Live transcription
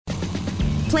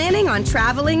Planning on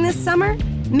traveling this summer?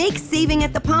 Make saving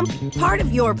at the pump part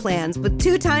of your plans with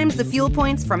 2 times the fuel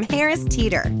points from Harris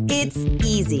Teeter. It's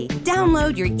easy.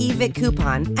 Download your eVic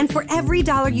coupon, and for every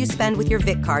dollar you spend with your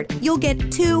Vic card, you'll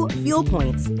get 2 fuel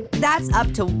points. That's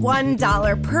up to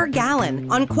 $1 per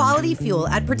gallon on quality fuel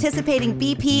at participating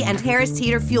BP and Harris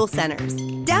Teeter fuel centers.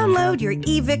 Download your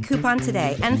eVic coupon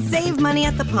today and save money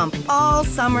at the pump all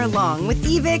summer long with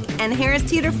eVic and Harris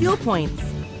Teeter fuel points.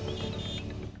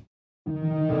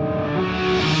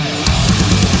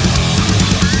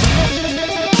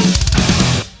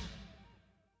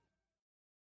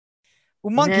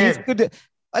 Well, Monkey, it's good to,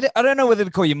 I don't know whether to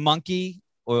call you Monkey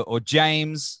or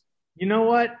James. You know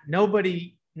what?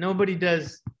 Nobody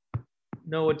does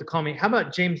know what to call me. How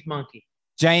about James Monkey?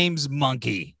 James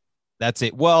Monkey. That's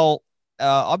it. Well,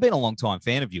 I've been a long time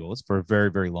fan of yours for a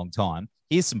very, very long time.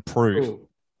 Here's some proof. Ooh.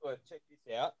 Check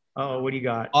this out. Oh, what do you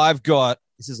got?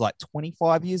 This is like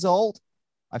 25 years old.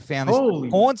 I found this.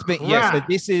 Holy Hornsby. Yeah, so crap.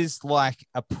 this is like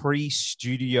a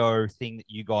pre-studio thing that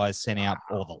you guys sent out,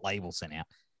 or the label sent out.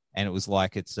 And it was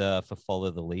like, it's for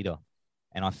Follow the Leader.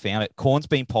 And I found it. Korn's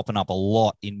been popping up a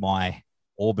lot in my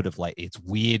orbit of late. It's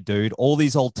weird, dude. All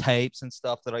these old tapes and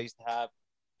stuff that I used to have.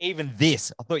 Even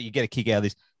this, I thought you'd get a kick out of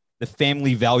this. The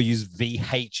Family Values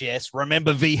VHS.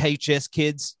 Remember VHS,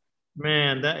 kids?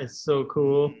 Man, that is so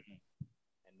cool.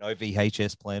 And no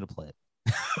VHS player to play it.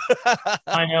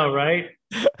 I know, right?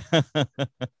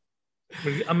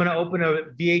 I'm going to open a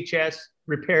VHS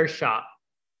repair shop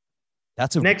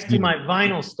That's next to my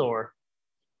vinyl store.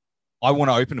 I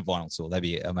want to open a vinyl store. That'd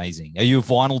be amazing. Are you a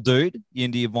vinyl dude? You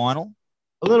into your vinyl?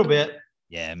 A little bit.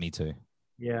 Yeah, me too.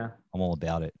 Yeah. I'm all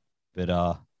about it.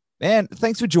 But man,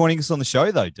 thanks for joining us on the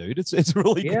show, though, dude. It's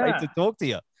really great to talk to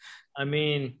you. I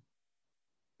mean,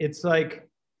 it's like,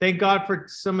 thank God for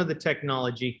some of the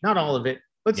technology, not all of it,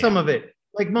 but some of it,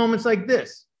 like moments like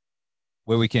this.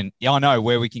 Where we can, I know,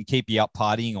 where we can keep you up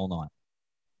partying all night.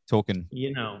 Talking.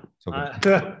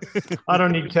 I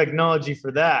don't need technology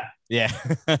for that. Yeah.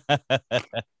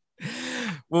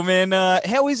 Well, man,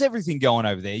 how is everything going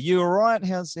over there? You all right?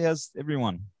 How's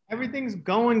everyone? Everything's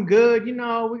going good. You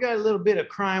know, we got a little bit of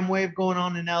crime wave going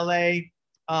on in LA.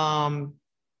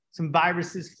 Some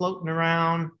viruses floating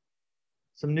around,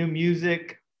 some new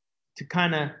music to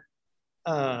kind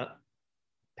of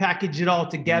package it all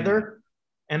together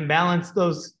and balance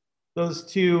those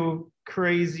two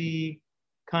crazy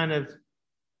kind of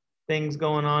things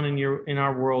going on in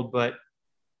our world. But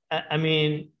I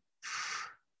mean,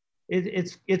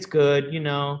 it's good. You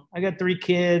know, I got 3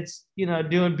 kids, you know,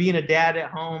 being a dad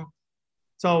at home.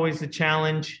 It's always a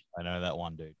challenge. I know that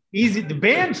one, dude. Easy. The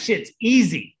band shit's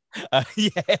easy. Yeah,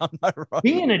 I know, right?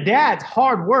 Being a dad's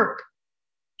hard work.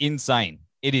 Insane.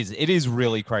 It is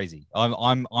really crazy.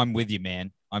 I'm with you,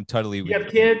 man. I'm totally with you. You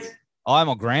have kids? I'm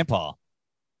a grandpa.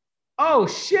 Oh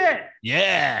shit.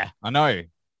 Yeah, I know.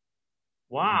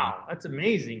 Wow, that's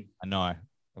amazing. I know.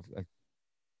 If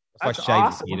That's I shave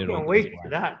awesome. his head, I can't wait for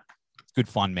that. It's good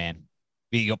fun, man.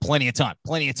 You got plenty of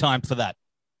time for that.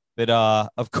 But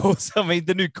of course, I mean,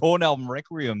 the new Korn album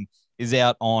Requiem is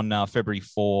out on February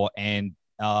 4, and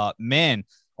man,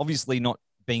 obviously not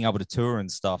being able to tour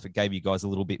and stuff, it gave you guys a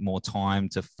little bit more time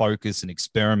to focus and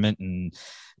experiment and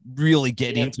really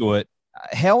get into it.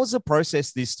 How was the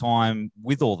process this time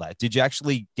with all that? Did you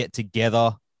actually get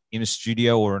together in a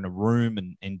studio or in a room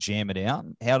and jam it out?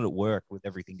 How did it work with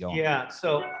everything going? Yeah,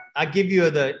 so I give you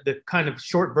the kind of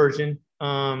short version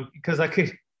because I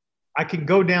can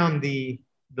go down the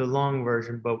long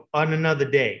version, but on another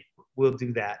day we'll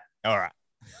do that. All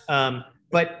right.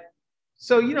 But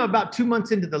so, you know, about 2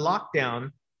 months into the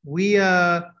lockdown,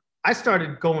 I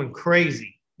started going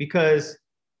crazy because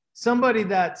somebody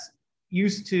that's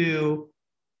used to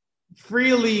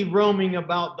freely roaming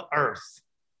about the earth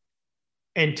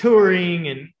and touring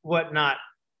and whatnot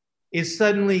is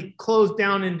suddenly closed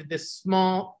down into this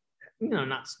small, you know,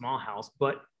 not small house,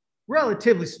 but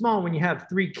relatively small when you have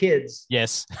 3 kids.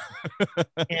 Yes.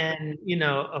 And, you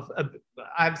know,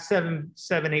 I have 7,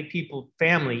 8 people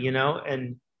family, you know,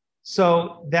 and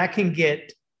so that can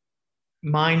get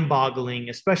mind-boggling,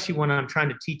 especially when I'm trying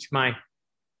to teach my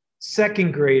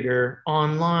 2nd grader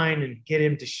online and get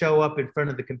him to show up in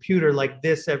front of the computer like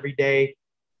this every day.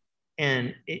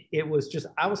 And it was just,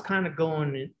 I was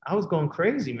going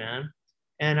crazy, man.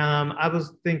 And I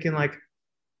was thinking, like,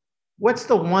 what's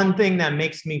the one thing that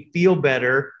makes me feel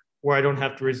better where I don't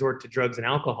have to resort to drugs and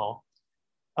alcohol?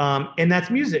 And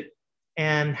that's music.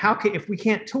 And if we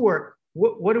can't tour,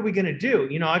 what are we going to do?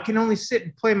 You know, I can only sit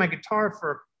and play my guitar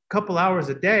for a couple hours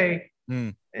a day.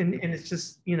 And it's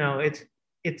just, you know,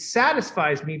 it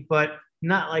satisfies me, but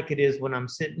not like it is when I'm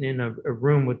sitting in a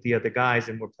room with the other guys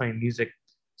and we're playing music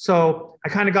So I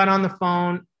kind of got on the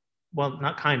phone. Well,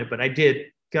 not kind of, but I did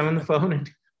get on the phone and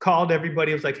called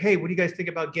everybody. I was like, hey, what do you guys think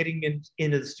about getting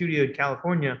into the studio in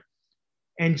California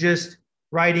and just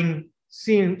writing,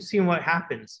 seeing what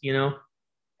happens, you know?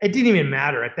 It didn't even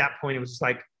matter at that point. It was just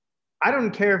like, I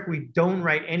don't care if we don't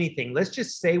write anything. Let's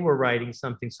just say we're writing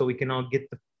something so we can all get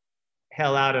the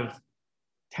hell out of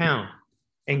town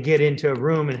and get into a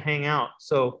room and hang out.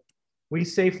 So we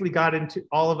safely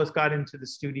all of us got into the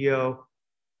studio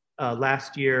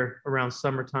last year around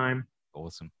summertime.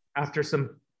 Awesome. After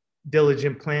some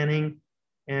diligent planning.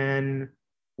 And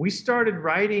we started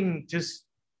writing just,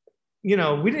 you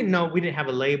know, we didn't have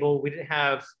a label. We didn't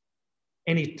have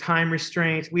any time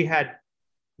restraints. We had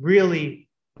really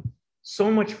so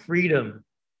much freedom,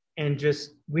 and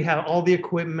just we had all the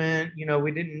equipment. You know,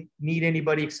 we didn't need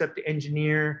anybody except the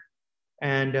engineer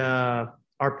and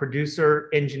our producer,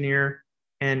 engineer,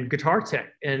 and guitar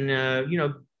tech. And you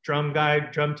know, drum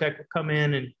tech would come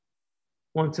in and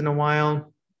once in a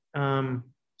while.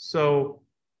 So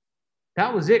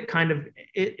that was it. Kind of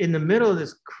in the middle of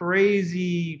this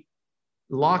crazy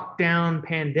lockdown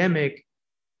pandemic,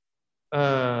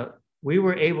 we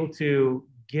were able to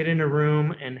get in a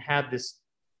room and have this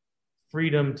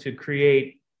freedom to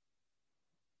create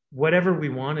whatever we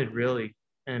wanted, really.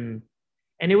 And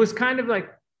it was kind of like,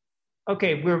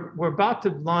 okay, we're about to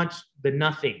launch The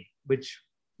Nothing, which,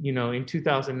 you know, in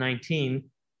 2019,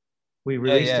 we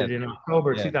released it in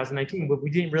October 2019, but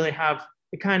we didn't really have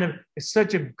it. Kind of, it's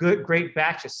such a great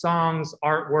batch of songs,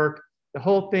 artwork. The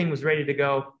whole thing was ready to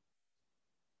go.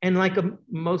 And like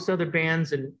most other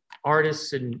bands and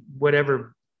artists and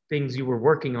whatever things you were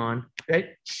working on,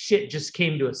 that shit just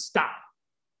came to a stop.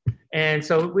 And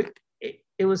so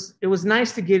it was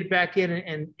nice to get back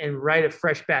in and write a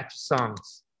fresh batch of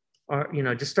songs, or, you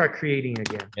know, just start creating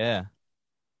again. Yeah.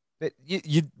 But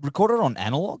you recorded on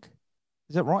analog?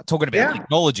 Is that right? Talking about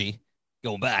technology,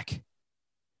 going back.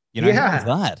 You know, how's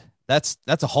that?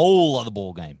 That's a whole other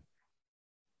ball game.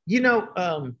 You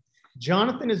know,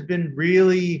 Jonathan has been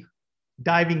really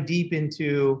diving deep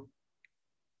into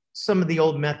some of the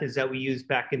old methods that we used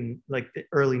back in like the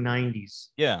early 90s.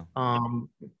 Yeah.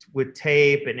 With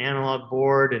tape and analog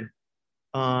board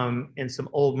and some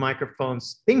old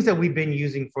microphones, things that we've been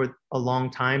using for a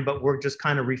long time, but we're just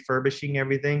kind of refurbishing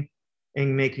everything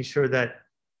and making sure that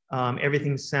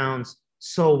everything sounds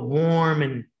so warm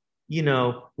and, you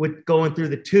know, with going through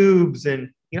the tubes. And,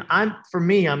 you know, I've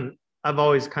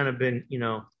always kind of been, you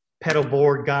know, pedal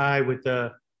board guy with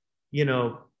the, you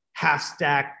know, half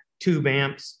stack tube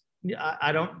amps.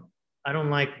 I don't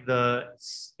like the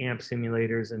amp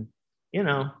simulators and, you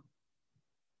know.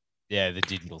 Yeah, the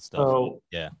digital stuff. So,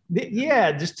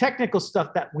 just technical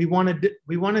stuff that we wanted it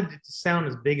to sound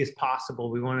as big as possible.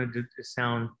 We wanted it to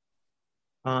sound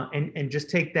and just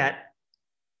take that.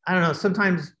 I don't know.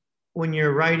 Sometimes when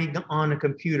you're writing on a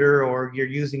computer or you're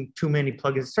using too many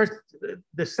plugins,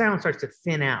 the sound starts to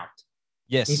thin out.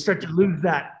 Yes. And you start to lose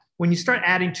that. When you start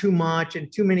adding too much and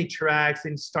too many tracks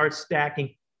and start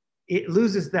stacking, it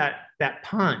loses that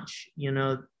punch, you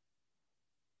know.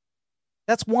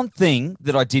 That's one thing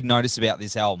that I did notice about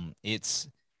this album. It's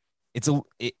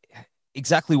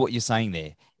exactly what you're saying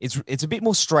there. It's a bit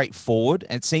more straightforward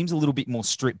and it seems a little bit more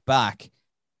stripped back,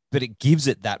 but it gives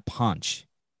it that punch.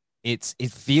 It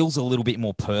feels a little bit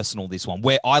more personal, this one,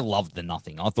 where I loved The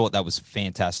Nothing. I thought that was a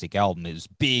fantastic album. It was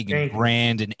big and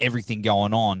grand and everything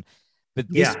going on. But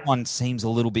this one seems a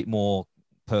little bit more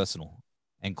personal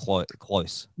and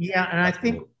close. Yeah, and I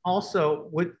think also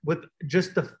with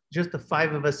just the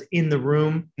five of us in the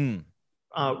room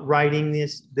writing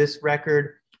this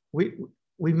record, we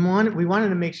wanted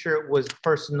to make sure it was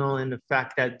personal in the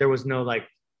fact that there was no like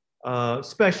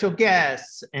special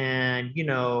guests and, you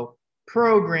know,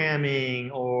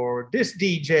 programming or this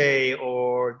DJ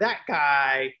or that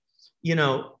guy, you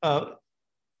know.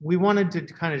 We wanted to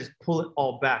kind of just pull it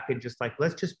all back and just like,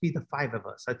 let's just be the five of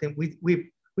us. I think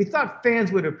we thought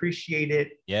fans would appreciate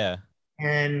it. Yeah.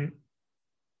 And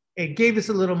it gave us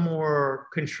a little more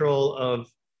control of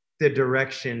the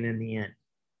direction in the end.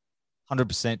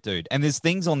 100%, dude. And there's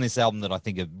things on this album that I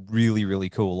think are really, really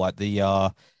cool. Like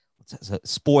the,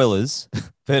 spoilers,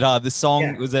 but the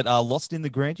song, was it Lost in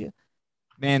the Grandeur?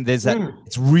 Man, there's that.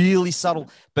 It's really subtle,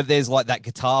 but there's like that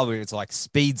guitar where it's like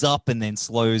speeds up and then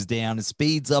slows down and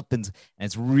speeds up, and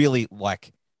it's really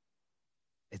like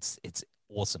it's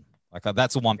awesome. Like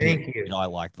that's the one thing I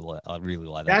like. I really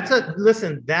like that.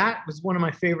 Listen. That was one of my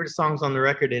favorite songs on the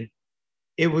record, and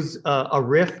it was a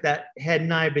riff that Head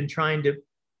and I have been trying to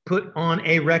put on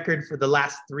a record for the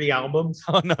last 3 albums.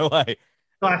 Oh no way!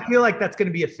 So I feel like that's going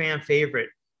to be a fan favorite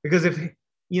because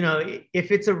you know,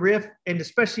 if it's a riff, and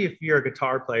especially if you're a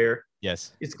guitar player,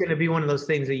 Yes. it's going to be one of those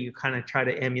things that you kind of try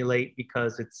to emulate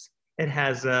because it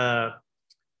has a,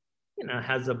 you know,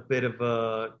 has a bit of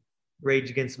a Rage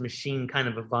Against the Machine kind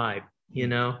of a vibe, you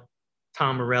know,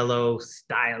 Tom Morello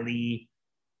style-y,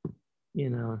 you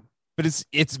know. But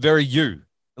it's very you,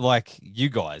 like you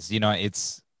guys, you know,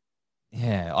 it's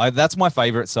that's my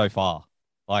favorite so far.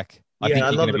 Like I Yeah, think I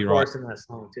you're love gonna the be right. chorus in that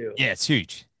song too. Yeah, it's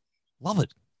huge. Love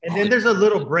it. And then there's a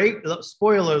little break.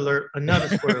 Spoiler alert! Another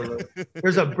spoiler alert.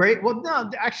 There's a break. Well,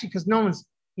 no, actually, because no one's,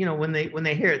 you know, when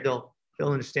they hear it, they'll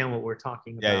understand what we're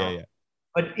talking about. Yeah.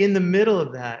 But in the middle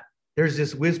of that, there's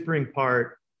this whispering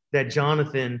part that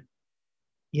Jonathan,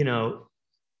 you know,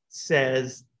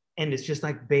 says, and it's just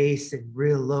like bass and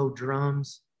real low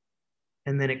drums,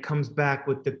 and then it comes back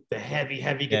with the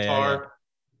heavy guitar,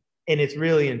 and it's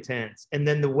really intense. And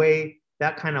then the way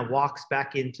that kind of walks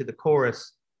back into the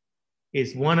chorus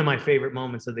is one of my favorite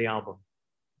moments of the album.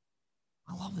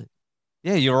 I love it.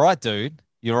 Yeah, you're right, dude.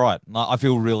 You're right. I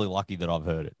feel really lucky that I've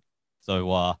heard it.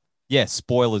 So, yeah,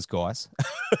 spoilers, guys.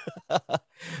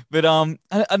 But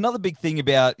another big thing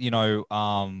about a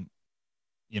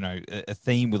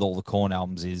theme with all the Korn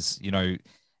albums is, you know,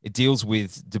 it deals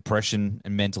with depression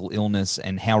and mental illness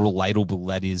and how relatable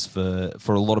that is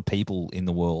for a lot of people in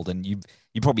the world. And you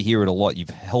probably hear it a lot. You've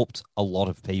helped a lot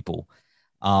of people.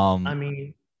 I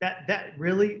mean, that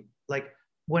really, like,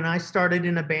 when I started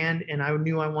in a band and I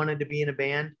knew I wanted to be in a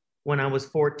band when I was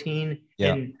 14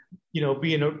 and, you know,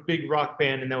 be in a big rock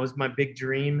band, and that was my big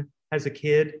dream as a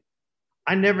kid,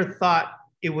 I never thought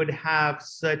it would have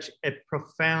such a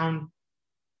profound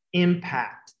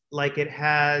impact like it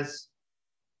has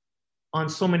on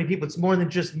so many people. It's more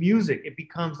than just music. It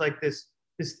becomes like this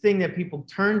thing that people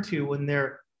turn to when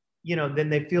they're, you know, then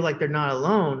they feel like they're not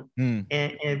alone. And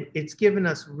it's given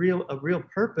us a real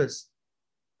purpose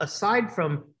aside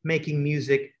from making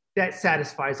music that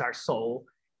satisfies our soul.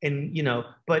 And, you know,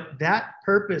 but that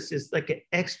purpose is like an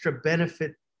extra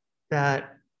benefit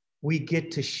that we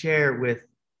get to share with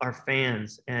our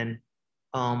fans, and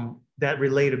that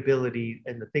relatability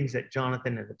and the things that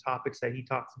Jonathan and the topics that he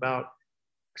talks about,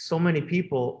 so many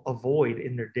people avoid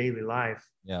in their daily life.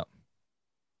 Yeah.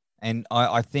 And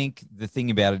I think the thing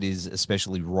about it is,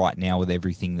 especially right now with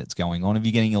everything that's going on, are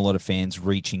you getting a lot of fans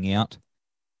reaching out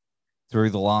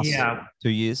through the last 2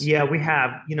 years? Yeah, we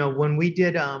have. You know, when we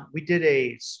did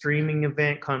a streaming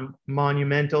event called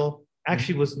Monumental,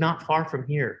 actually was not far from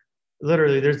here.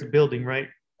 Literally, there's a building right.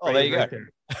 Oh, there you go.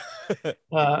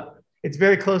 There. It's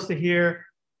very close to here.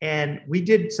 And we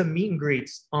did some meet and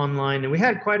greets online, and we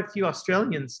had quite a few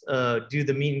Australians do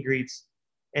the meet and greets.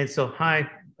 And so, hi,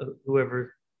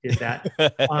 whoever did that.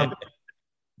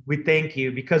 We thank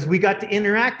you, because we got to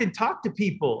interact and talk to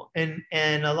people, and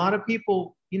a lot of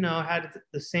people, you know, had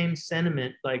the same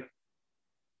sentiment, like,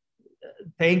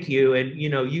 thank you. And, you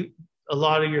know, a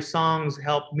lot of your songs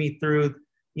helped me through,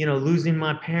 you know, losing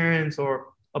my parents or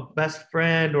a best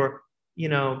friend, or, you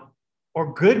know,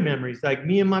 or good memories, like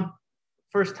me and my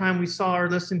first time we saw or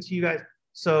listened to you guys.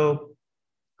 So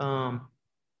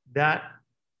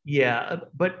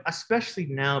but especially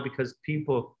now, because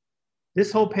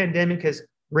this whole pandemic has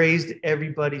raised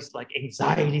everybody's like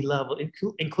anxiety level,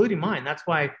 including mine. That's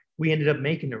why we ended up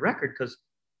making the record, because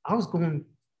I was going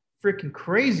freaking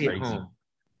crazy at home.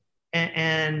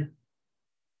 And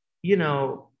you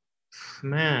know,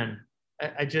 man,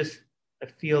 I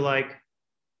feel like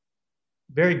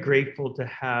very grateful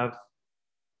to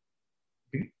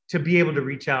be able to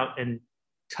reach out and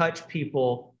touch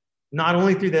people, not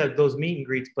only through those meet and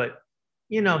greets, but,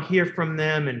 you know, hear from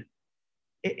them. And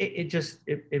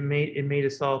it made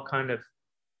us all kind of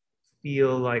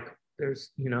feel like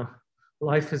there's, you know,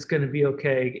 life is going to be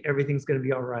okay. Everything's going to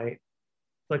be all right.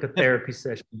 It's like a therapy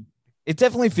session. It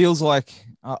definitely feels like,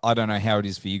 I don't know how it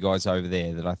is for you guys over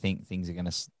there, that I think things are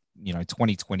going to, you know,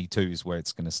 2022 is where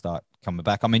it's going to start coming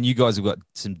back. I mean, you guys have got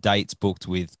some dates booked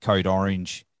with Code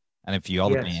Orange and a few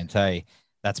other bands. Hey,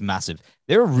 that's massive.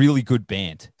 They're a really good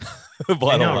band,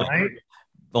 by the way. Right?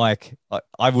 Like,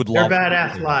 I would love. They're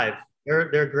badass live. They're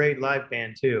a great live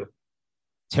band too.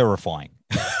 Terrifying.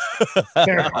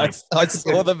 Terrifying. I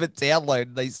saw them at Download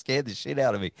and they scared the shit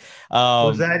out of me.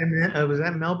 Was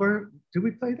that Melbourne? Did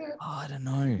we play that? Oh, I don't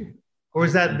know. Or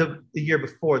was that the year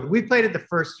before? We played it the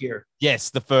first year. Yes,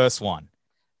 the first one.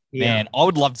 Yeah. Man, I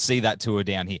would love to see that tour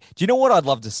down here. Do you know what I'd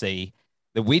love to see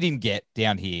that we didn't get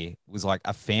down here? Was like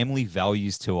a family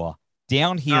values tour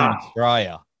down here in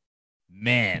Australia.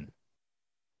 Man.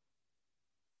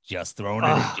 Just throwing it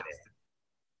in.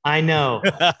 I know.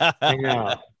 I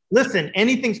know. Listen,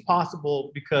 anything's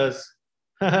possible because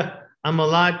I'm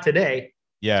alive today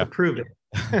to prove it.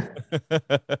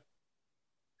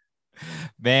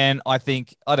 Man, I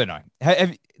don't know.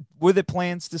 Were there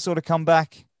plans to sort of come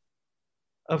back?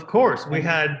 Of course, we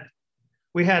had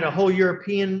a whole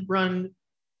European run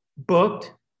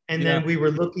booked, and then we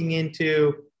were looking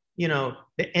into, the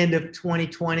end of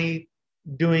 2020,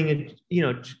 doing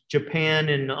Japan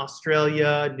and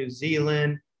Australia, New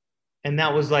Zealand, and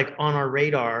that was like on our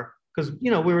radar because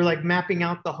we were like mapping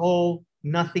out the whole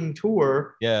nothing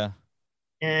tour. Yeah,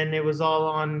 and it was all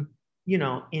on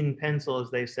in pencil, as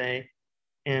they say,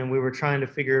 and we were trying to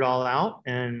figure it all out.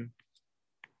 And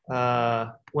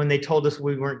when they told us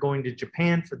we weren't going to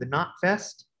Japan for the Knot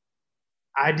Fest,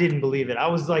 I didn't believe it. I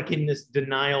was like in this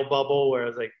denial bubble where I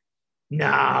was like,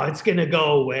 no, it's going to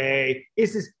go away.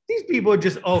 These people are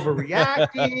just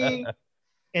overreacting.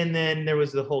 And then there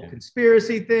was the whole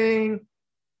conspiracy thing.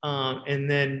 And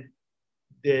then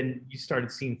you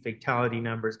started seeing fatality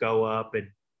numbers go up. And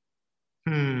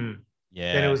then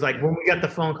it was like, when we got the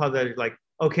phone call that was like,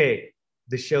 okay,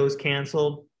 the show's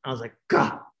canceled. I was like,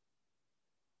 God.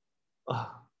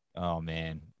 Oh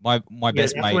man. My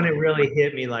best mate. That's when it really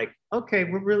hit me like, okay,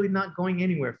 we're really not going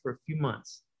anywhere for a few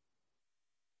months.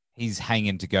 He's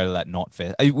hanging to go to that Knot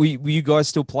Fest. Will you guys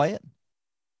still play it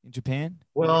in Japan?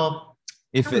 Well,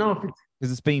 I don't know if it's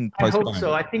because it's been postponed. I hope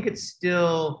so. I think it's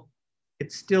still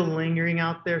lingering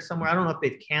out there somewhere. I don't know if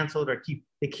they've canceled or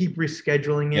they keep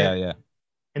rescheduling it. Yeah.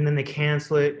 And then they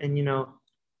cancel it, and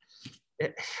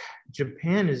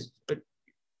Japan is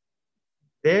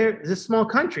it's a small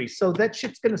country, so that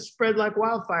shit's gonna spread like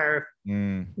wildfire.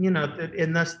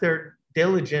 Unless they're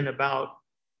diligent about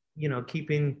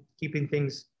keeping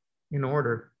things in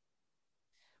order.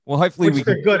 Well, hopefully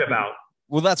they're good about.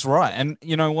 Well, that's right. And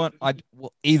you know what?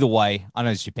 Either way, I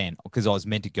know it's Japan because I was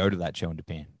meant to go to that show in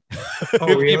Japan.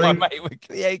 Oh, really?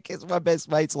 Because my best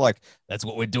mate's like, that's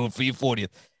what we're doing for your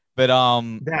 40th. But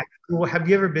that's cool. Have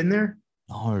you ever been there?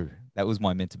 No, that was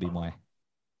meant to be my.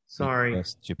 Sorry.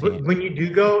 Japan. When you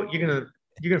do go, you're gonna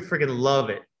freaking love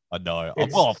it. I know.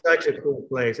 It's such a cool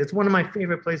place. It's one of my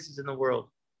favorite places in the world.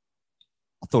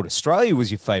 I thought Australia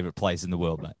was your favorite place in the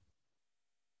world, mate.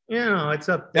 It's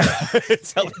up there.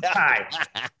 It's high.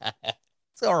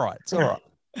 It's all right. It's all right.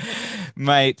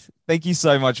 Mate, thank you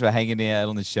so much for hanging out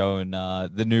on the show. And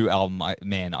the new album, I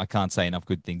can't say enough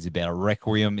good things about it.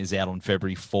 Requiem is out on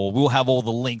February 4. We'll have all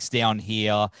the links down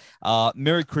here.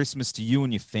 Merry Christmas to you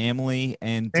and your family.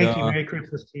 And thank you. Merry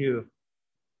Christmas to you.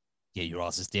 Get your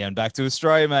asses down back to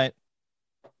Australia, mate.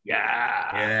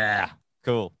 Yeah.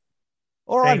 Cool.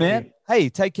 All right, man. Hey,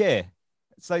 take care.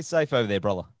 Stay safe over there,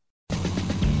 brother.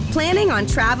 Planning on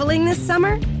traveling this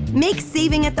summer? Make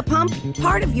saving at the pump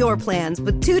part of your plans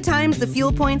with 2 times the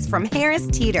fuel points from Harris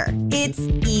Teeter. It's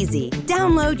easy.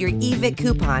 Download your eVic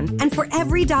coupon, and for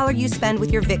every $1 you spend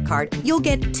with your Vic card, you'll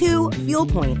get 2 fuel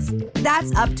points.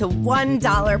 That's up to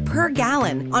 $1 per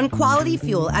gallon on quality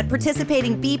fuel at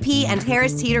participating BP and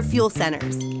Harris Teeter fuel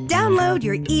centers. Download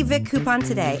your eVic coupon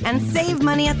today and save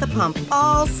money at the pump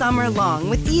all summer long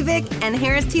with eVic and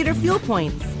Harris Teeter fuel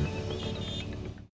points.